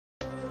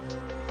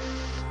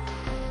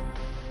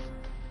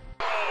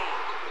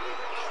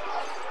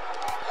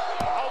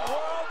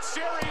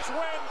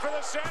win for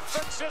the San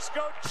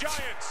Francisco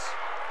Giants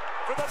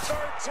for the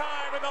third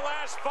time in the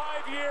last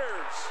 5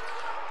 years.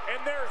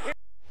 And they're here.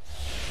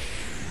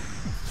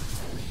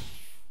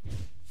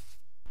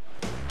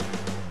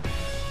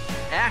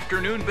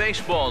 Afternoon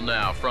baseball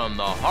now from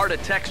the heart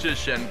of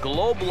Texas and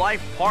Globe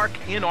Life Park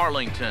in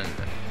Arlington.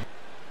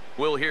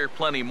 We'll hear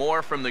plenty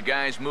more from the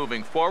guys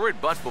moving forward,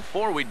 but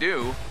before we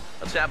do,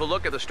 let's have a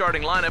look at the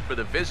starting lineup for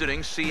the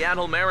visiting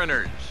Seattle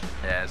Mariners,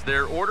 as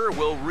their order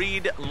will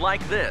read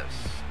like this.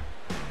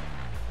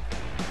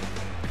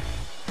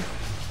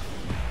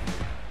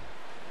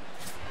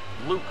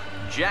 Luke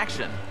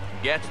Jackson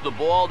gets the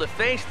ball to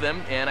face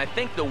them, and I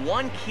think the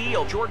one key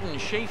of Jordan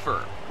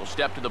Schaefer will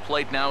step to the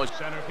plate now as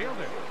center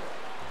fielder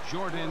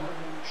Jordan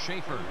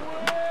Schaefer.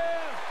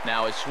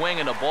 Now a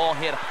swing and a ball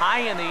hit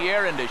high in the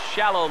air into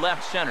shallow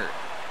left center.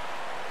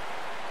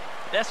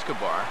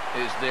 Escobar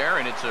is there,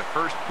 and it's a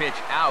first pitch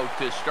out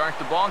to start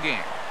the ball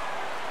game.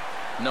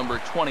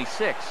 Number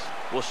 26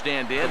 will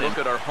stand in and look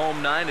at our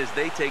home nine as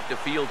they take the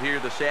field here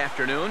this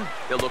afternoon.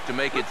 They'll look to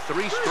make it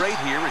 3 straight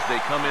here as they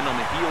come in on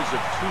the heels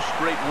of 2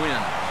 straight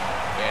wins.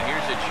 And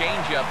here's a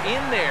changeup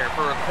in there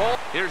for a call.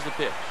 Here's the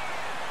pitch.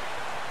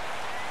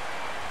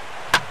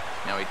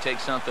 Now he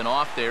takes something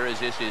off there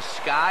as this is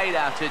skied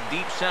out to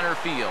deep center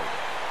field.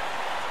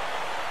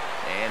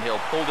 And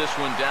he'll pull this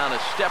one down a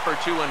step or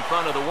two in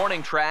front of the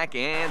warning track.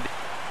 And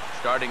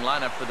starting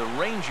lineup for the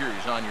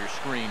Rangers on your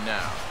screen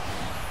now.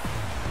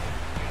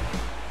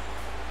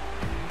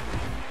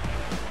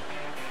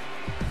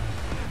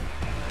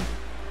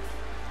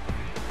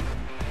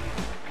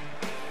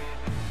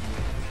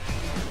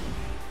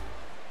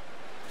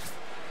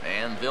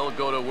 And they'll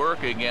go to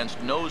work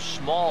against no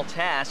small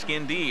task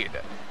indeed.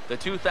 The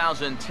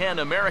 2010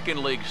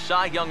 American League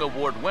Cy Young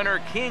Award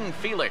winner, King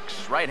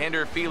Felix,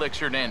 right-hander Felix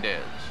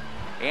Hernandez.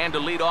 And to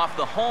lead off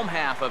the home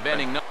half of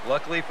inning.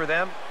 Luckily for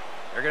them,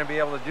 they're going to be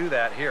able to do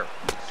that here.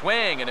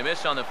 Swing and a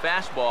miss on the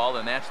fastball,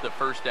 and that's the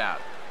first out.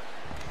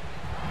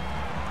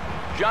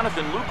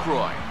 Jonathan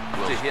Lucroy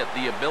to hit,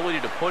 the ability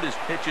to put his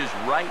pitches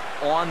right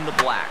on the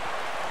black.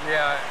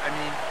 Yeah, I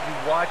mean,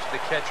 you watch the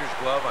catcher's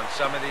glove on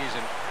some of these,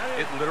 and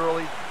it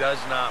literally does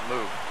not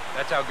move.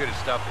 That's how good his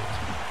stuff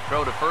is.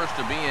 Throw to first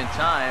to be in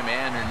time,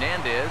 and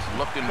Hernandez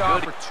looking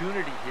good.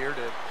 Opportunity here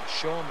to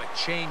show him a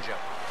changeup,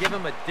 give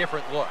him a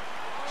different look.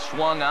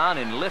 Swung on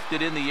and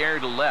lifted in the air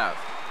to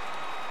left.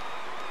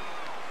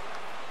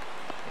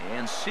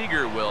 And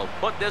Seager will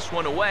put this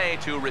one away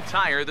to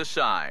retire the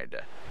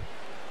side.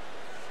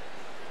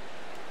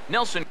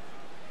 Nelson,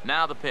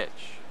 now the pitch.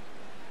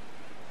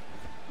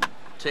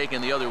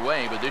 Taken the other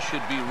way, but this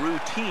should be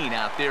routine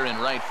out there in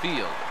right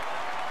field.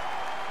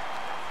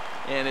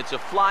 And it's a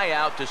fly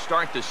out to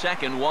start the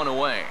second, 1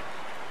 away.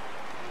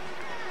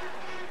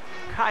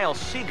 Kyle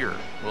Seager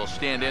will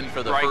stand in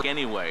for the break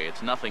anyway. It's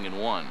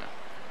 0-1.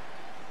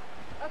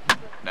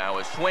 Now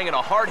a swing and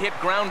a hard hit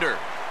grounder.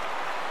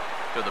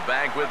 To the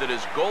bag with it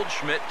is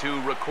Goldschmidt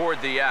to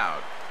record the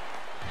out.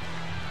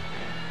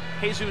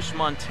 Jesus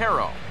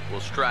Montero will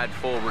stride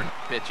forward.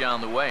 Pitch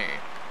on the way.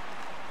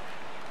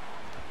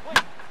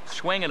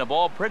 Swing and a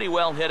ball pretty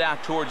well hit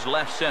out towards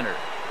left center.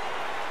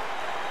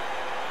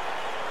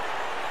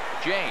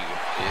 Jay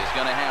is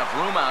going to have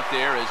room out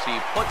there as he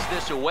puts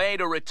this away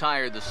to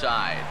retire the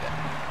side.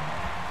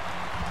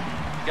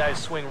 Guys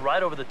swing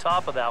right over the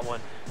top of that one.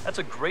 That's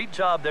a great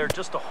job there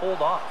just to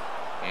hold off.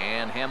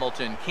 And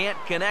Hamilton can't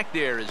connect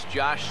there as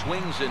Josh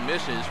swings and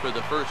misses for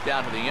the first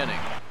out of the inning.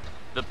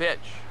 The pitch.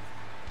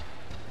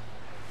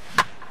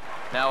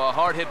 Now a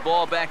hard hit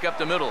ball back up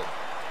the middle.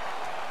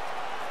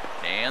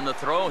 And the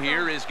throw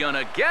here is going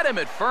to get him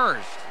at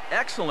first.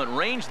 Excellent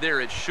range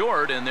there at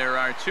short, and there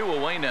are 2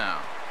 away now.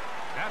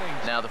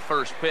 Now the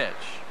first pitch.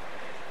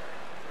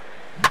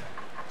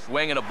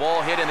 Swing and a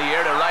ball hit in the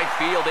air to right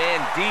field,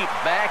 and deep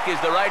back is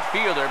the right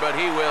fielder, but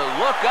he will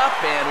look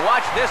up and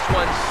watch this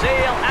one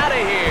sail out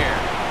of here.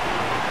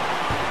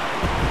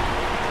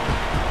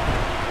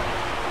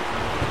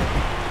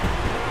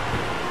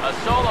 A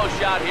solo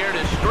shot here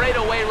to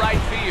straightaway right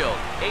field.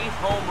 8th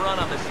home run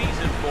on the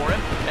season for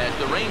him. As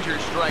the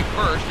Rangers strike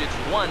first, it's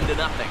 1-0.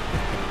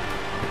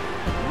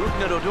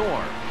 Rougned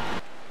Odor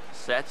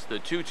sets the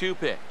 2-2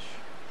 pitch.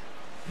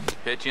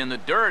 Pitch in the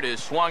dirt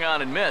is swung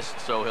on and missed,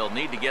 so he'll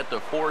need to get the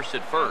force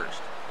at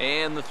first.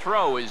 And the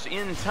throw is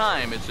in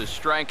time. It's a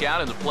strikeout,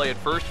 and the play at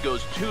first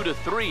goes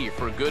 2-3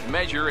 for good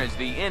measure as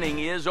the inning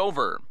is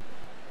over.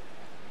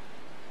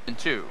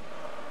 2.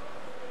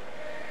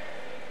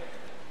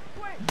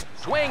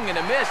 Swing and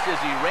a miss as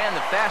he ran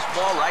the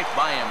fastball right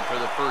by him for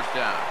the first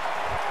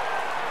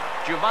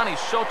out. Giovanni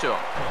Soto.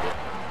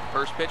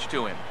 First pitch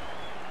to him.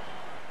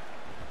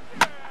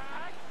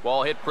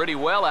 Ball hit pretty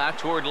well out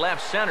toward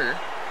left center.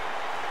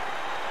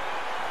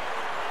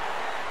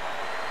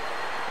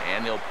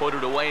 And they'll put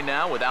it away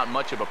now without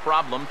much of a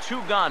problem.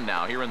 2 gone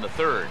now here in the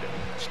third.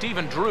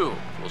 Stephen Drew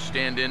will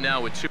stand in now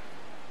with 2.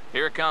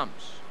 Here it comes.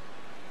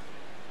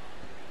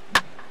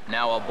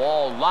 Now a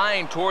ball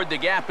lined toward the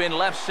gap in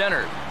left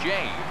center.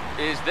 Jay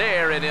is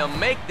there, and he'll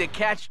make the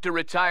catch to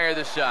retire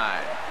the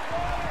side.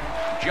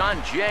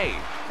 John Jay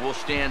will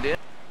stand in.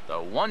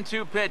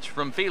 1-2 pitch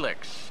from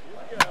Felix.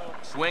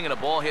 Swing and a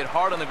ball hit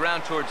hard on the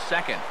ground towards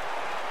second.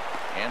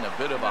 And a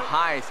bit of a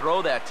high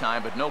throw that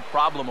time, but no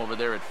problem over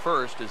there at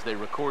first as they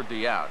record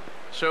the out.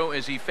 So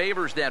as he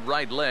favors that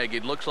right leg,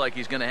 it looks like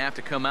he's going to have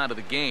to come out of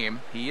the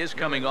game. He is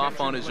coming off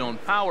on his own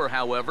power,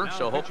 however,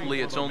 so hopefully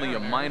it's only a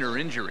minor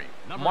injury.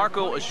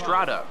 Marco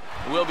Estrada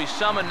will be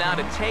summoned now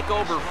to take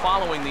over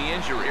following the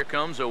injury. Here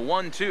comes a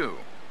 1-2.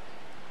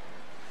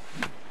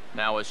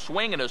 Now a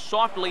swing and a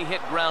softly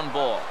hit ground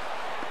ball.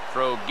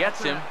 Throw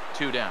gets him,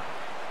 2 down.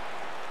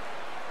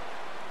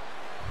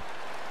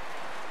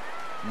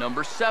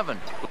 Number 7.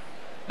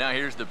 Now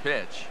here's the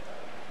pitch.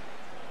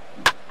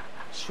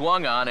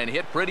 Swung on and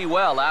hit pretty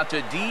well out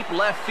to deep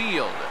left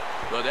field.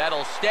 But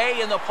that'll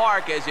stay in the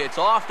park as it's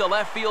off the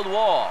left field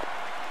wall.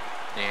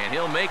 And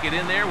he'll make it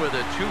in there with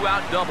a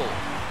 2-out double.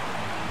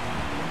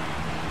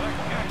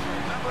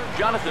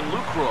 Jonathan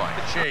Lucroy.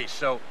 The chase.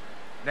 So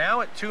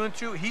now at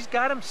 2-2, he's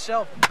got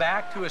himself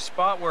back to a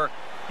spot where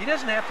he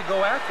doesn't have to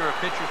go after a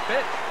pitcher's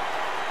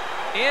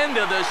pitch.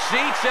 Into the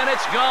seats, and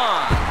it's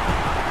gone.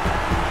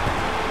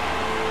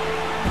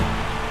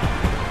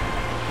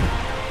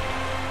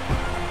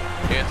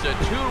 It's a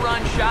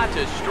 2-run shot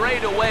to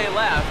straightaway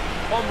left.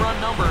 Home run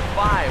number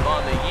 5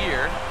 on the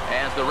year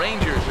as the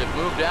Rangers have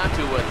moved out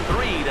to a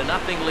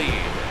 3-0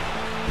 lead.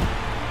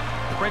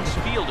 Prince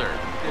Fielder.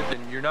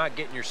 And you're not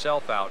getting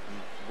yourself out.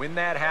 And when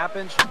that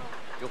happens,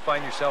 you'll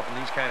find yourself in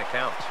these kind of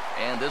counts.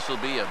 And this will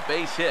be a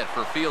base hit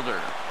for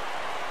Fielder.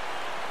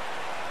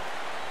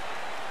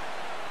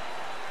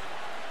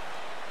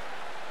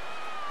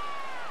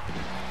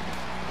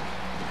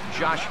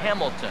 Josh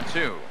Hamilton,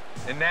 2.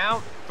 And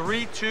now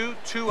 3-2,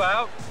 2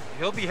 out.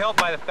 He'll be helped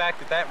by the fact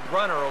that that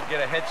runner will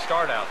get a head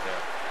start out there.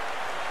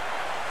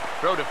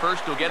 Throw to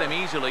first will get him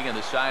easily, and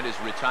the side is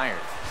retired.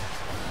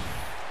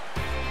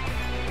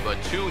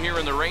 But 2 here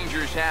in the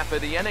Rangers half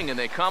of the inning, and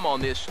they come on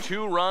this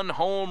 2-run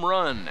home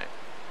run.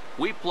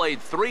 We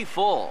played 3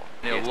 full.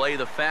 He'll lay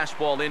the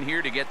fastball in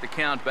here to get the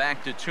count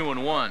back to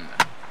 2-1.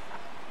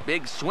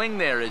 Big swing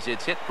there as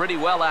it's hit pretty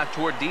well out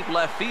toward deep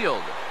left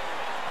field.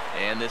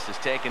 And this is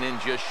taken in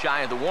just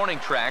shy of the warning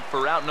track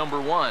for out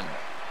number 1.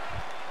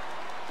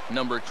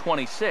 Number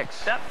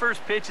 26. That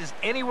first pitch is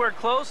anywhere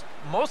close,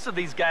 most of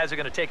these guys are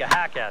going to take a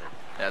hack at it.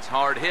 That's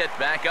hard hit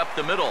back up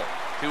the middle.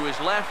 To his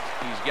left,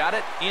 he's got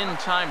it in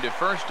time to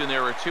first, and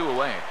there are 2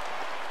 away.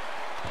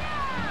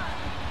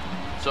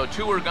 So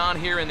 2 are gone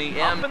here in the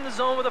M. Up in the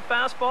zone with a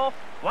fastball,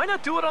 why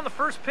not do it on the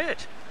first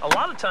pitch? A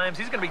lot of times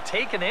he's going to be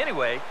taken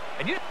anyway.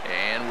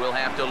 And we'll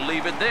have to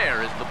leave it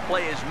there as the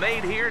play is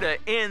made here to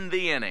end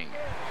the inning.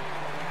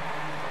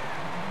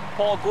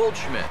 Paul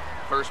Goldschmidt,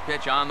 first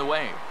pitch on the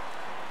way.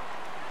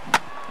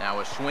 Now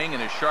a swing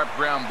and a sharp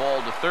ground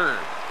ball to third.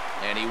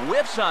 And he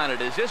whips on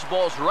it as this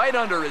ball's right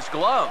under his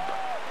glove.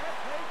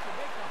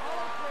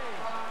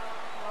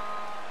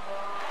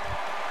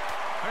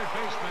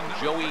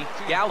 Joey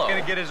Gallo.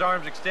 Going to get his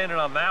arms extended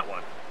on that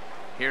one.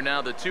 Here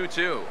now the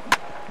 2-2.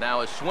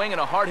 Now a swing and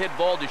a hard hit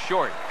ball to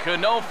short.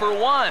 Cano for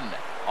 1.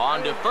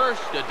 On to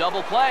first, a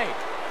double play.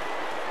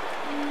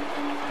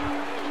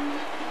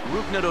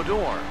 Rougned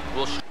Odor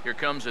will. Here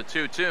comes a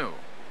 2-2.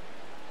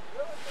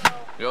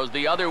 Goes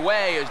the other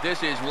way as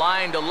this is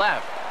lined to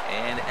left.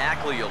 And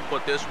Ackley will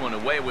put this one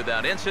away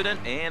without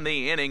incident, and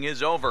the inning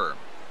is over.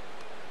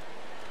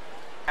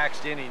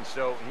 Next inning,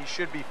 so he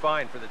should be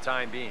fine for the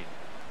time being.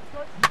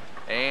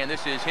 And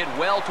this is hit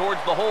well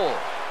towards the hole.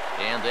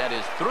 And that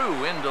is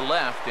through into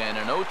left, and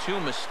an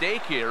 0-2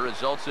 mistake here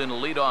results in a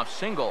leadoff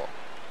single.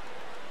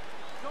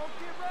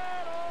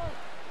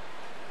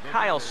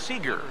 Kyle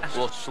Seager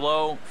will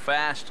slow,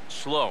 fast,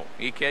 slow.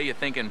 EK, you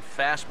thinking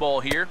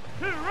fastball here?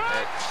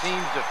 It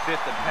seems to fit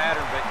the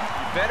pattern, but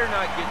you better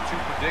not get too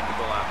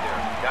predictable out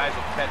there. Guys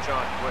will catch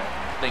on quick.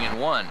 Thing in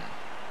 1.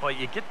 Well,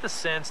 you get the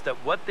sense that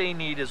what they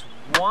need is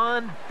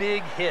one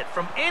big hit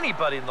from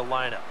anybody in the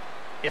lineup.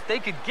 If they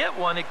could get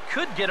one, it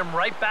could get them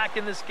right back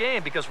in this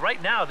game, because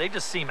right now they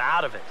just seem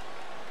out of it.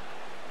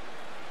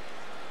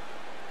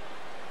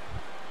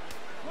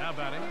 Now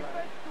batting,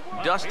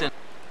 Dustin.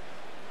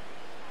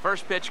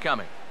 First pitch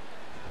coming.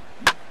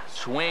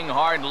 Swing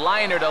hard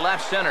liner to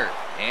left center.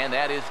 And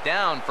that is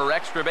down for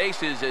extra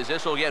bases as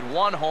this will get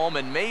 1 home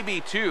and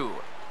maybe 2.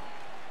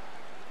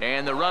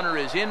 And the runner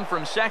is in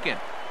from second.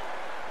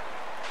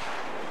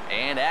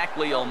 And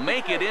Ackley will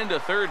make it into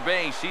third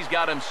base. He's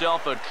got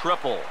himself a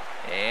triple.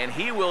 And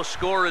he will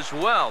score as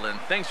well. And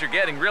things are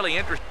getting really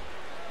interesting.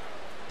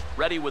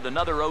 Ready with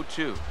another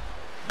 0-2.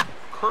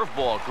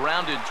 Curveball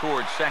grounded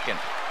towards second.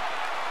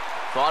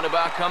 Thought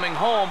about coming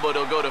home, but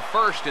he'll go to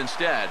first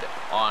instead.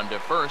 On to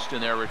first,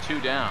 and there were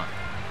 2 down.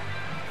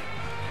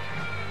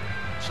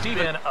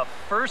 Steven. Been a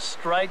first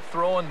strike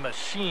throwing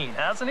machine,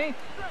 hasn't he?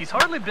 He's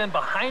hardly been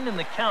behind in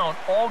the count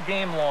all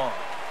game long.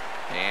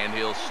 And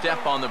he'll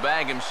step on the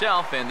bag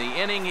himself, and the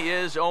inning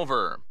is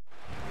over.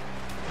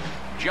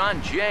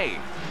 John Jay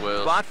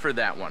will spot for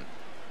that one.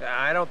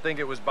 I don't think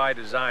it was by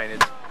design.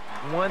 It's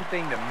one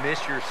thing to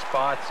miss your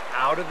spots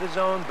out of the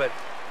zone, but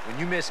when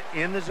you miss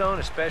in the zone,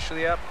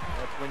 especially up,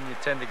 that's when you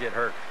tend to get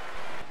hurt.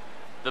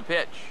 The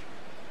pitch.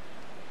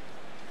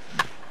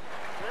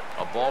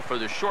 A ball for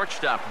the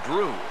shortstop,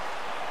 Drew.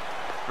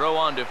 Throw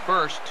on to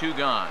first, 2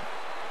 gone.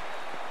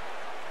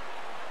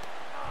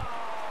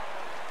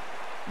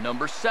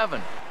 Number 7.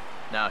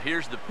 Now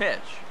here's the pitch.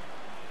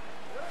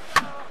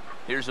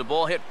 Here's a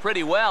ball hit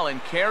pretty well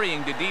and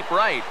carrying to deep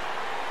right.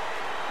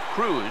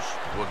 Cruz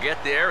will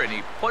get there, and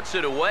he puts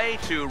it away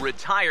to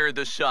retire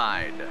the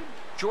side.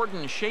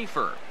 Jordan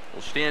Schaefer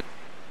will stand.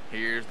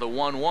 Here's the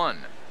 1-1.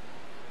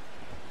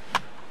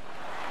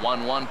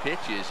 1-1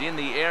 pitch is in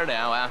the air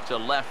now out to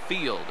left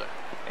field.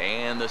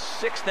 And the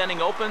 6th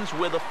inning opens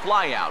with a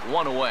flyout,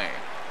 1 away.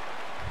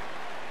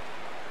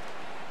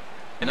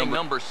 Inning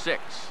number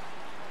 6.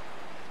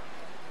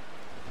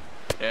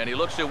 And he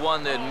looks at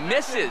one that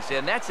misses,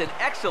 and that's an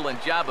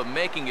excellent job of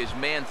making his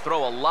man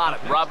throw a lot.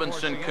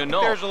 Robinson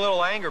Cano. There's a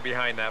little anger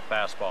behind that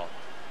fastball.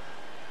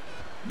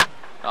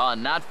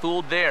 Not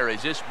fooled there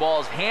as this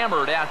ball's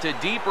hammered out to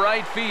deep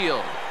right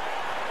field.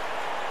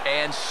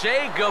 And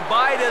say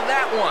goodbye to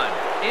that one.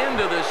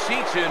 Into the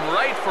seats in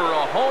right for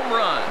a home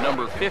run.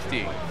 Number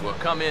 50 will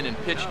come in and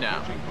pitch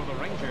now. For the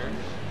Rangers,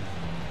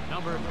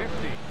 number 50.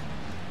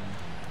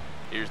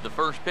 Here's the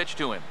first pitch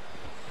to him.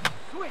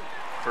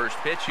 First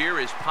pitch here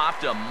is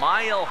popped a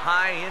mile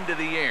high into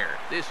the air.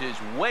 This is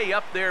way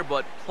up there,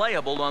 but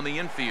playable on the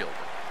infield.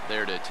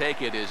 There to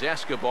take it is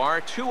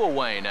Escobar, 2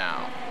 away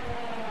now.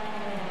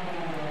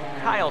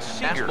 Kyle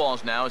Seager.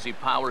 Fastballs now as he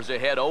powers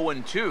ahead,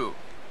 0-2.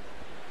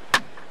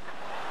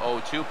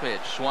 0-2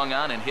 pitch swung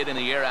on and hit in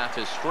the air out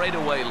to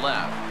straightaway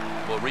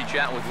left. Will reach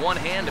out with one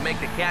hand to make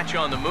the catch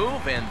on the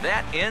move, and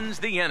that ends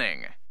the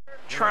inning.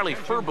 Charlie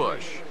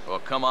Furbush will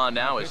come on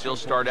now as he'll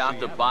start out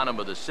the bottom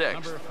of the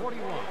 6th.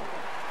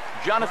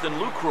 Jonathan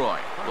Lucroy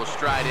will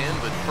stride in,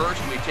 but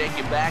first we take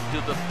you back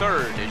to the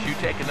 3rd as you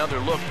take another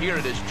look here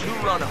at his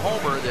 2-run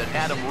homer that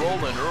had him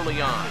rolling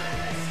early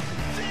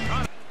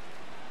on.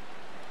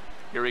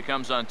 Here he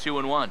comes on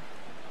 2-1.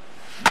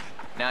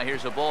 Now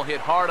here's a ball hit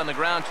hard on the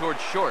ground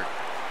towards short.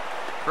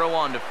 Throw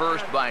on to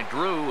first by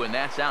Drew, and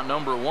that's out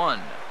number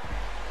 1.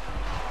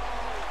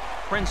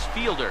 Prince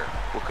Fielder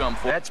will come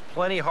forward. That's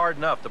plenty hard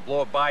enough to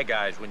blow it by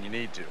guys when you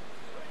need to.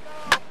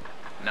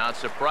 Not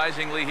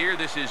surprisingly here,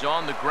 this is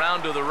on the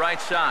ground to the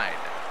right side.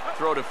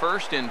 Throw to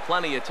first and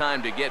plenty of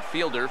time to get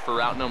Fielder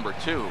for out number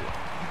 2.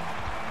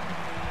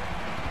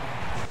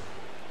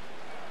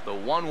 The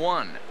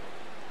 1-1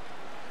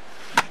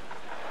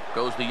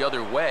 goes the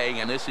other way,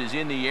 and this is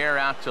in the air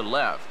out to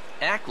left.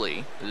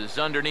 Ackley is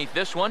underneath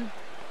this one,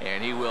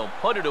 and he will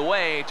put it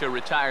away to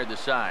retire the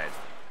side.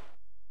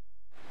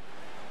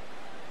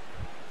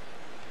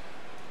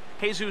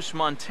 Jesus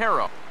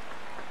Montero.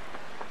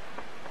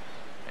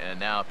 And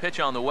now a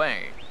pitch on the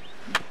way.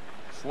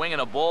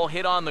 Swinging a ball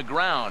hit on the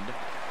ground.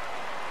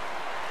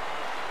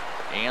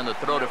 And the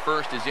throw to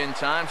first is in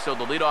time, so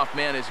the leadoff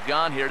man is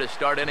gone here to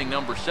start inning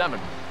number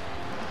 7.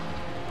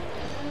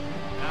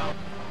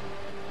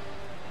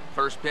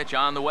 First pitch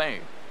on the way.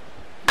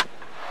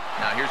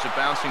 Now here's a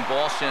bouncing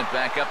ball sent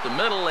back up the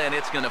middle, and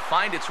it's going to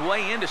find its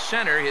way into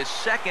center, his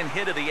 2nd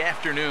hit of the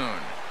afternoon.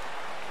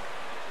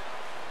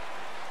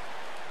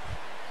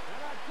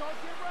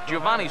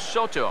 Giovanni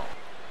Soto.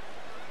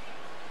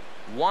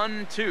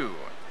 1-2.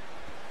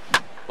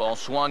 Ball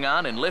swung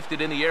on and lifted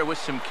in the air with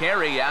some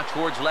carry out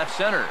towards left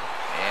center.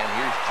 And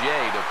here's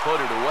Jay to put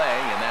it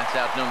away, and that's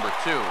out number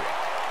 2.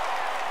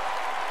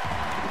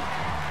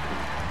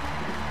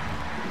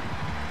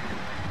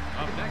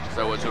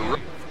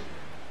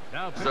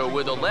 So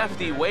with a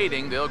lefty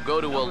waiting, they'll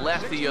go to a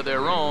lefty of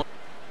their own.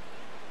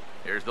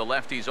 Here's the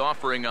lefty's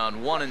offering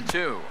on 1 and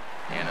 2.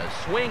 And a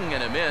swing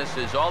and a miss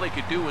as all he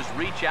could do was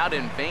reach out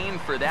in vain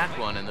for that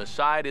one, and the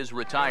side is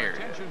retired.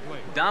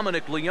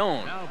 Dominic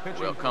Leone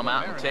will come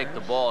out and take the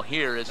ball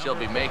here as he'll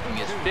be making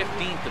his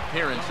 15th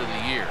appearance of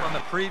the year. On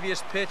the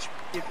previous pitch,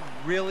 it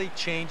really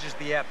changes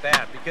the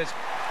at-bat because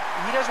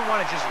he doesn't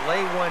want to just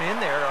lay one in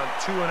there on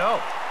 2-0.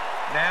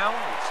 Now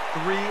it's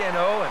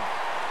 3-0, and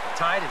the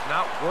tide is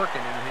not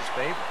working in his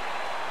favor.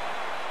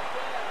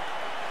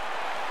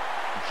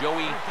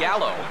 Joey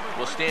Gallo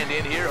will stand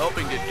in here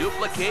hoping to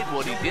duplicate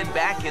what he did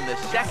back in the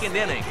 2nd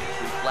inning.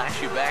 We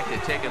flash you back to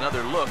take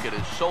another look at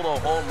his solo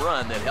home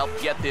run that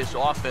helped get this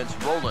offense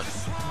rolling.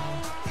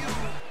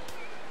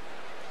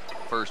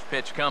 First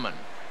pitch coming.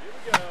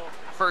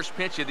 First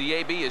pitch of the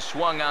AB is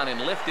swung on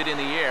and lifted in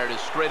the air to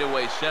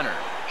straightaway center.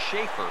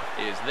 Schaefer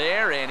is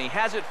there, and he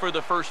has it for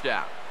the first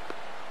out.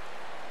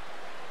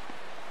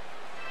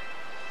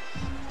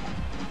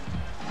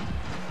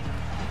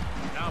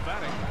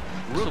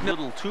 A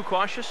little too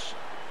cautious?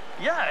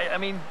 Yeah, I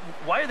mean,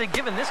 why are they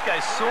giving this guy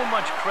so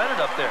much credit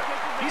up there?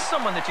 He's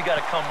someone that you got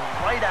to come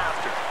right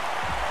after.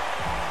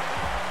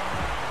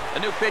 A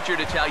new pitcher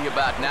to tell you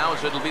about now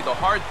is it'll be the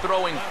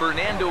hard-throwing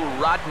Fernando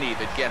Rodney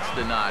that gets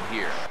the nod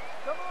here.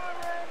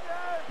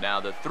 Now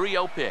the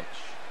 3-0 pitch.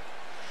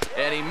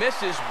 And he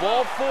misses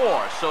ball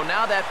 4, so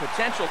now that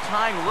potential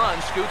tying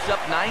run scoots up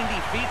 90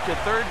 feet to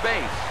third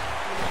base.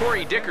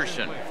 Corey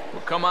Dickerson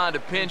will come on to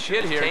pinch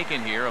hit here.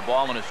 Taken here, a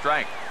ball and a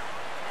strike.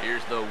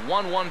 Here's the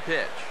 1-1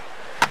 pitch.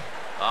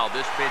 Oh,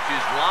 this pitch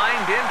is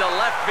lined into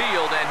left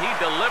field, and he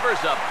delivers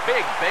a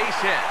big base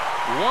hit.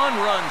 1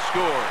 run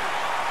scores.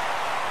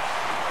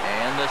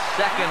 And the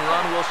second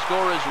run will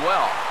score as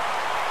well.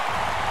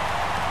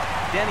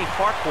 Denny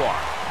Farquhar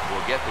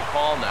will get the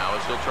call now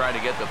as he'll try to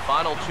get the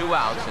final 2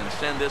 outs and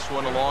send this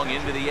one along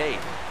into the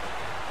 8th.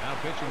 Now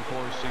pitching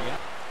for Seattle.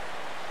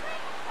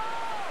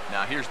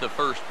 Now here's the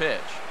first pitch.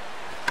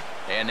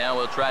 And now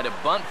he'll try to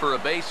bunt for a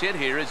base hit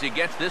here as he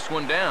gets this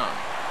one down.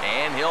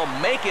 And he'll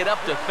make it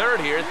up to third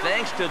here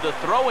thanks to the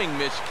throwing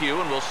miscue,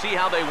 and we'll see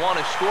how they want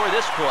to score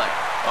this play.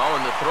 Oh,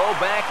 and the throw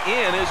back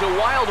in is a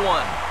wild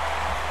one.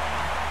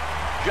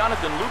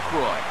 Jonathan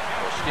Lucroy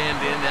will stand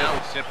in now.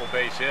 Simple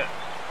base hit.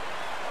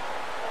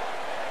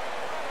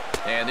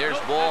 And there's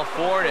ball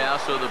 4 now,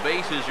 so the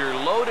bases are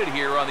loaded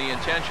here on the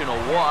intentional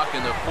walk,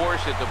 and the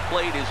force at the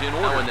plate is in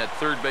order in that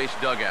third base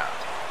dugout.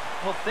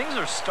 Well, things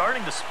are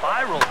starting to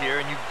spiral here,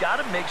 and you've got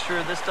to make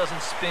sure this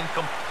doesn't spin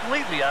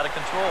completely out of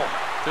control.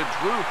 To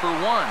Drew for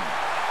 1.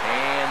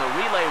 And the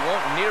relay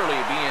won't nearly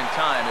be in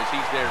time as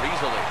he's there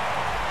easily.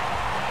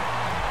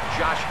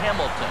 Josh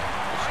Hamilton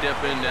will step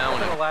in now.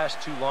 It's not going to last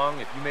too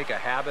long if you make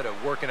a habit of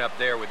working up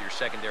there with your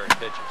secondary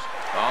pitches.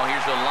 Oh,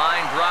 here's a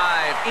line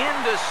drive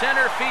into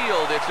center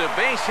field. It's a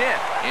base hit.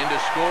 In to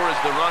score is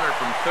the runner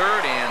from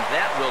third, and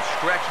that will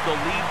stretch the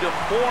lead to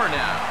 4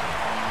 now.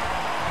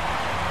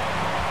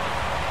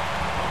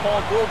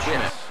 Paul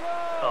Goldschmidt.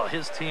 Oh,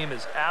 his team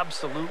is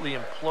absolutely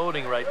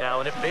imploding right now,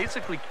 and it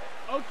basically...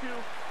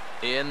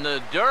 In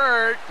the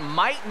dirt,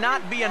 might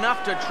not be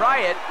enough to try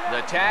it.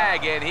 The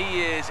tag, and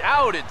he is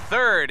out at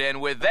third, and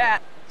with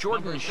that,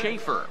 Jordan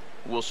Schaefer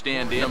will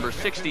stand in. Number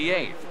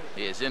 68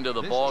 is into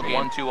the ball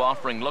game. 1-2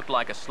 offering looked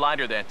like a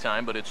slider that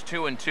time, but it's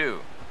 2-2.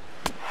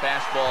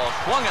 Fastball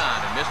swung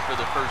on and missed for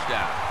the first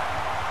out.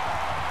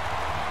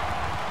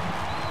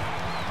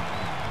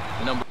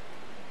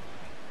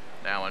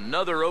 Now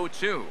another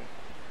 0-2.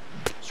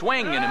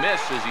 Swing and a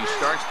miss as he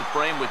starts the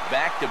frame with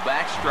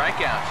back-to-back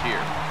strikeouts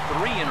here.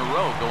 3 in a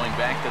row going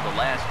back to the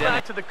last inning.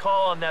 Back to the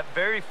call on that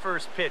very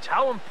first pitch.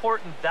 How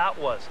important that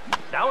was.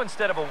 Now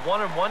instead of a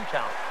 1-1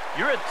 count,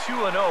 you're at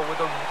 2-0 with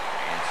a...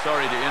 And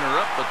sorry to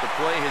interrupt, but the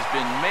play has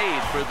been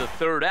made for the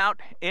third out.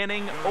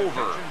 Inning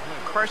over.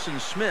 Carson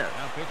Smith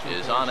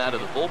is on out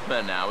of the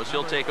bullpen now as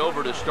he'll take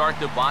over to start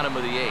the bottom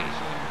of the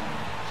 8th.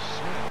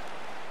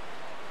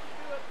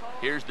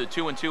 Here's the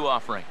 2-2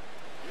 offering.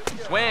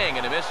 Swing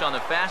and a miss on the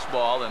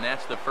fastball, and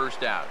that's the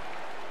first out.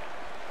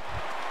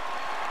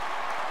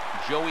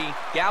 Joey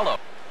Gallo.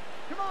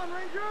 Come on,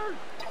 Rangers.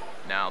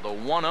 Now the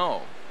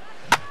 1-0.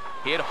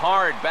 Hit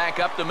hard back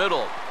up the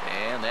middle,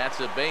 and that's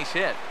a base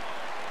hit.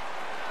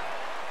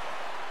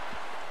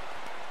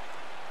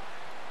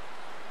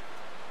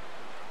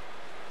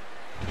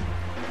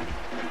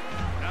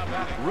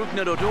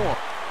 Rougned Odor.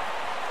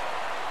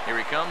 Here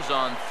he comes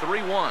on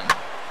 3-1.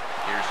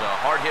 Here's a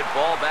hard hit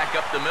ball back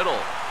up the middle.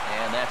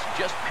 And that's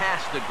just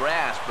past the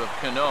grasp of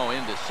Cano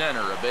into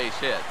center, a base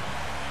hit.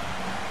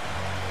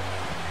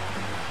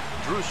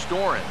 Drew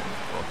Storen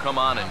will come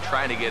on and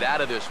try to get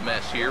out of this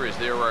mess here as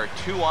there are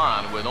 2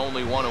 on with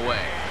only 1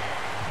 away.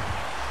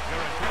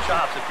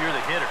 Chops if you're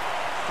the hitter.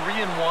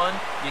 3-1,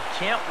 you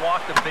can't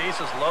walk the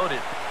bases loaded.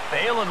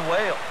 Bail and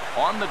wail.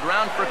 On the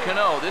ground for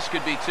Cano, this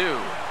could be 2.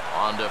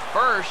 On to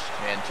first,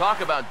 and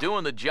talk about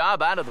doing the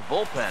job out of the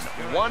bullpen.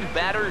 1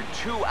 batter,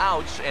 2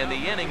 outs, and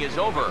the inning is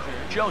over.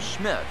 Joe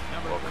Smith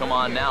will come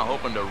on now,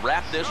 hoping to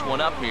wrap this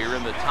one up here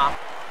in the top.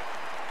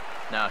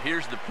 Now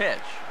here's the pitch.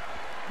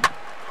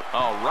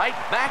 Oh, right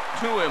back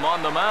to him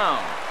on the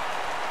mound.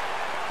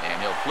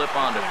 And he'll flip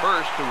on to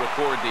first to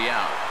record the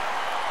out.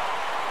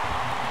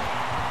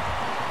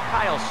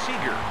 Kyle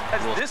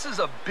Seager. This is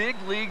a big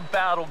league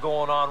battle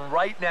going on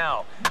right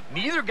now.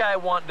 Neither guy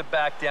wanting to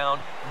back down.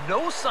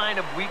 No sign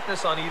of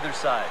weakness on either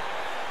side.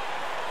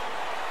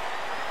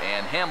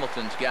 And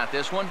Hamilton's got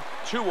this one.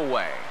 2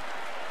 away.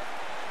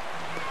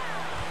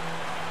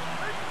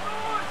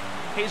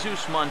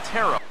 Jesus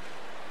Montero.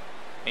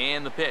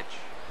 And the pitch.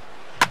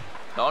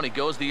 Oh, and he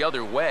goes the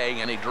other way,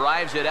 and he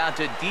drives it out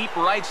to deep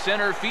right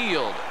center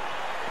field.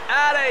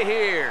 Out of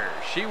here.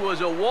 She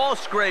was a wall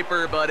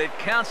scraper, but it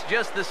counts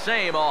just the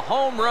same. A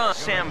home run.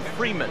 Sam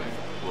Freeman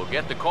will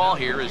get the call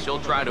here as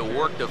he'll try to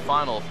work the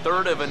final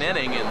third of an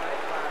inning. And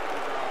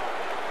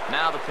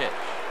now the pitch.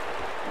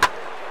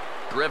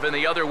 Driven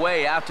the other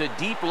way out to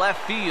deep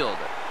left field.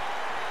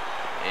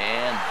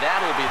 And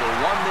that'll be the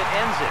one that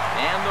ends it.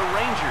 And the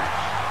Rangers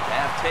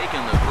have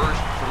taken the first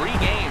 3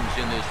 games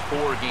in this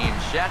 4-game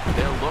set.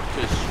 They'll look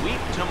to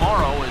sweep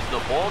tomorrow as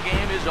the ball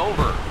game is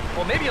over.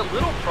 Well, maybe a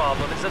little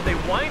problem is that they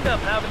wind up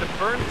having to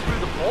burn through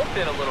the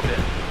bullpen a little bit.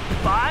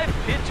 5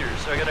 pitchers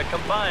are going to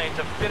combine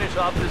to finish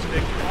off this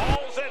victory.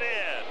 Hauls it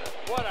in.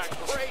 What a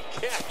great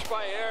catch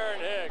by Aaron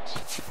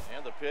Hicks.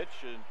 And the pitch,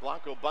 and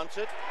Blanco bunts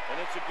it, and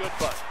it's a good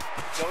bunt.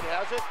 Goat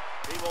has it.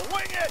 He will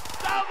wing it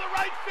down the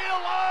right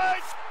field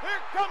line. Here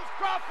comes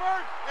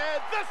Crawford,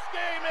 and this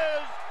game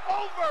is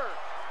over.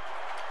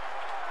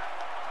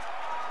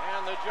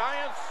 And the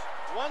Giants,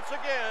 once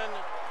again,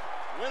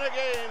 win a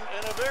game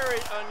in a very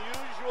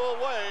unusual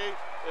way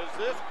as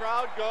this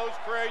crowd goes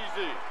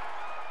crazy.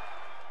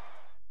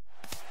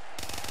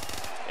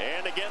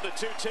 And again the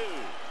 2-2.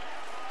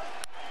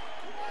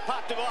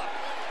 Popped him up.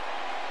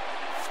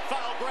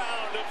 Foul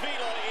ground.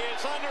 Avila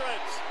is under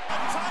it. The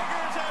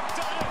Tigers have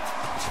done it.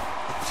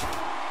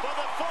 For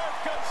the fourth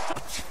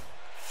consecutive.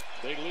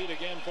 Big lead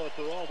again for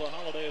Peralta.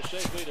 Holiday a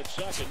safe lead at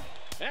second.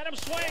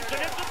 Adams swings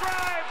and hits a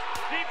drive.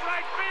 Deep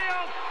right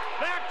field.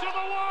 Back to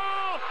the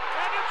wall.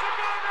 And it's a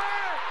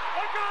gunner.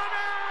 A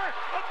gunner.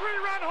 A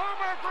 3-run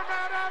homer for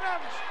Matt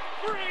Adams.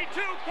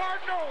 3-2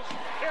 Cardinals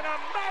in a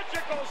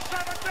magical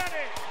 7th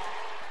inning.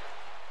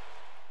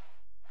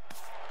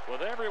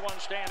 With everyone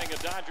standing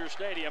at Dodger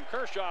Stadium,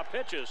 Kershaw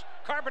pitches.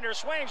 Carpenter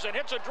swings and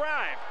hits a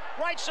drive.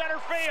 Right center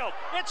field.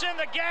 It's in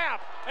the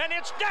gap. And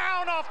it's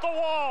down off the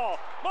wall.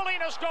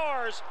 Molina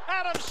scores.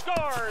 Adams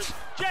scores.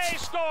 Jay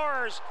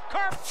scores.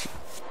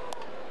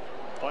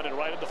 Punted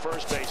right at the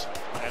first baseman.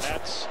 And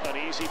that's an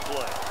easy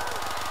play.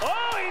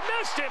 Oh, he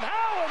missed him.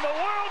 How in the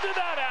world did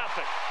that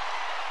happen?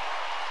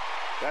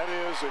 That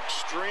is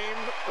extreme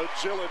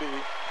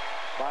agility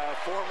by a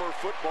former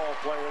football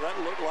player. That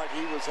looked like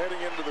he was heading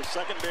into the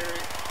secondary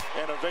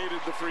and evaded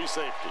the free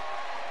safety.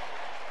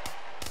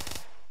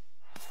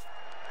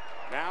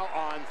 Now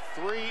on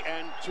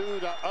 3-2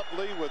 to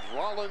Utley with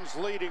Rollins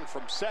leading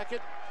from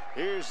second.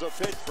 Here's the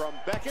pitch from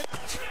Beckett.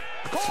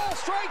 Call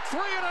strike 3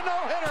 and a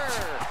no-hitter.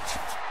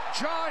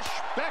 Josh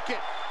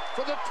Beckett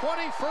for the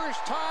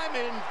 21st time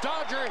in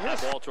Dodger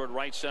history. Ball toward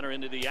right center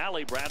into the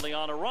alley. Bradley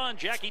on a run.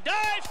 Jackie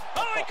dives.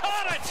 Oh, he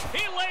caught it.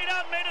 He laid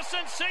out, made a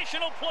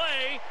sensational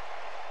play.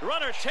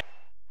 Runner check.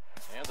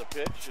 And the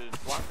pitch is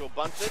Blanco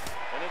bunts it,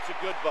 and it's a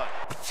good bunt.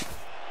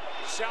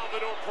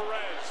 Salvador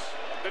Perez,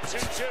 the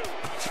 2-2.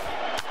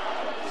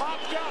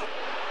 Popped up.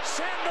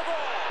 Sandoval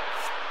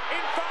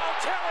in foul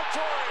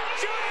territory.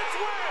 Giants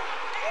win.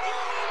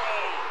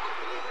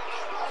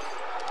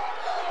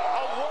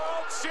 A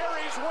World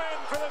Series win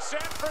for the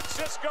San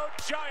Francisco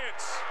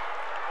Giants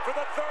for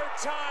the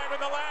 3rd time in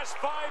the last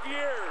 5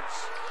 years.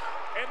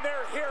 And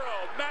their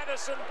hero,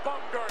 Madison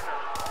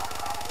Bumgarner.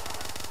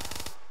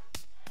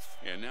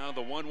 And now the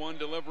 1-1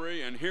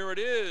 delivery, and here it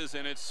is,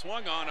 and it's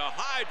swung on a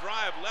high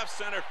drive left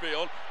center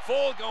field.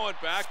 Full going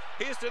back.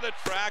 He's to the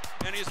track,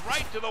 and he's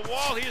right to the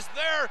wall. He's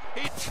there.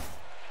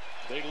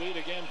 Big lead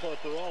again for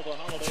Peralta.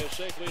 Holiday a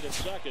safe lead at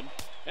second.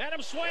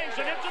 Adams swings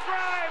and hits a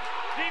drive.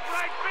 Deep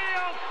right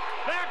field.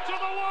 Back to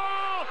the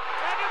wall.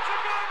 And it's a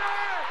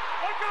gunner.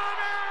 A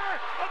gunner.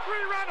 A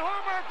 3-run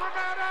homer for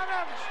Matt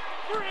Adams.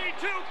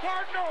 3-2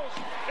 Cardinals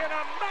in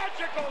a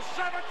magical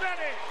 7th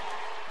inning.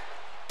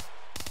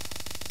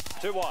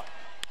 2-1.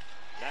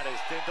 That is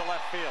into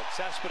left field.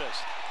 Cespedes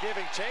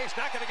giving chase.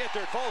 Not going to get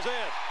there. It falls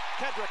in.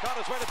 Kendrick on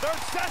his way to third.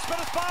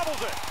 Cespedes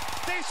bobbles it.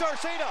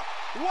 DeSarcina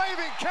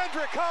waving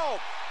Kendrick home.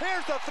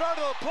 Here's the throw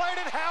to the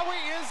plate, and Howie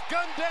is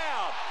gunned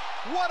down.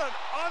 What an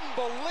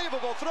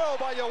unbelievable throw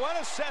by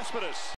Yoenis Cespedes.